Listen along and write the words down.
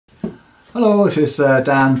Hello, this is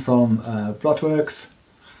Dan from Blotworks.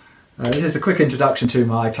 This is a quick introduction to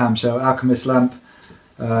my Clamshell Alchemist lamp.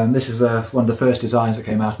 This is one of the first designs that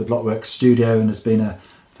came out of the Blotworks studio and has been a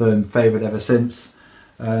firm favourite ever since.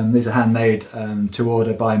 These are handmade to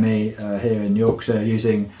order by me here in Yorkshire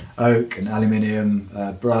using oak and aluminium,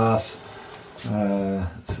 brass,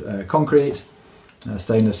 concrete,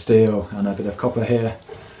 stainless steel and a bit of copper here.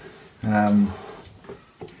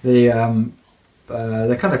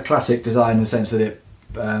 They're kind of classic design in the sense that it,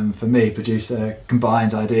 for me,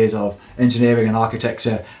 combines ideas of engineering and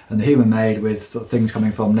architecture and the human-made with sort of things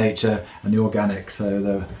coming from nature and the organic.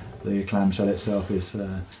 So the clamshell itself is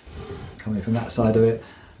coming from that side of it.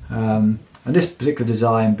 And this particular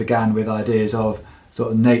design began with ideas of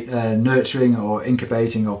sort of nurturing or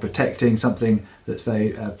incubating or protecting something that's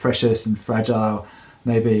very precious and fragile,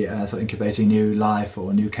 maybe sort of incubating new life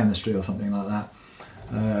or new chemistry or something like that.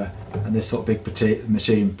 And this sort of big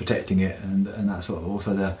machine protecting it, and that's sort of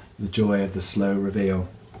also the joy of the slow reveal.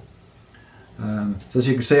 So as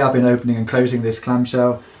you can see, I've been opening and closing this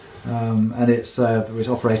clamshell, and it's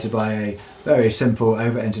operated by a very simple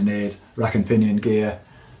over-engineered rack and pinion gear,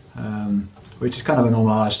 which is kind of an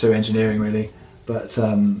homage to engineering really, but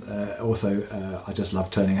also I just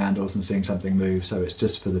love turning handles and seeing something move, so it's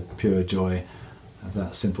just for the pure joy of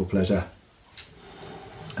that simple pleasure.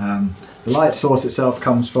 The light source itself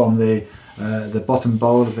comes from the bottom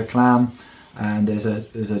bowl of the clam, and there's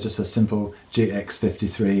just a simple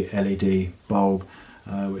GX53 LED bulb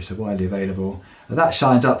which are widely available. And that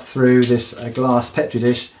shines up through this glass petri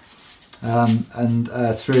dish, and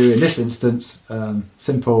through, in this instance,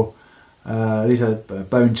 simple, these are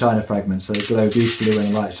bone china fragments, so they glow beautifully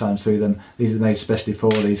when the light shines through them. These are made especially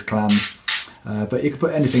for these clams. But you could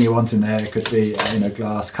put anything you want in there. It could be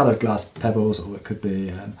coloured glass pebbles, or it could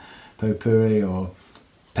be potpourri or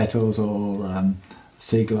petals or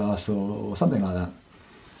sea glass or something like that.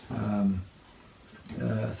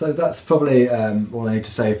 So that's probably all I need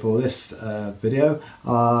to say for this video.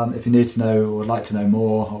 If you need to know or would like to know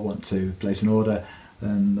more or want to place an order,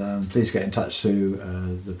 then please get in touch through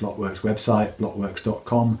the Blotworks website,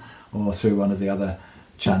 blotworks.com, or through one of the other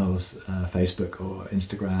channels, Facebook or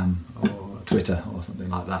Instagram or Twitter or something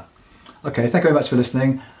like that. Okay, thank you very much for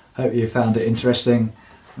listening. Hope you found it interesting.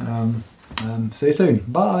 See you soon.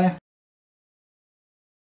 Bye.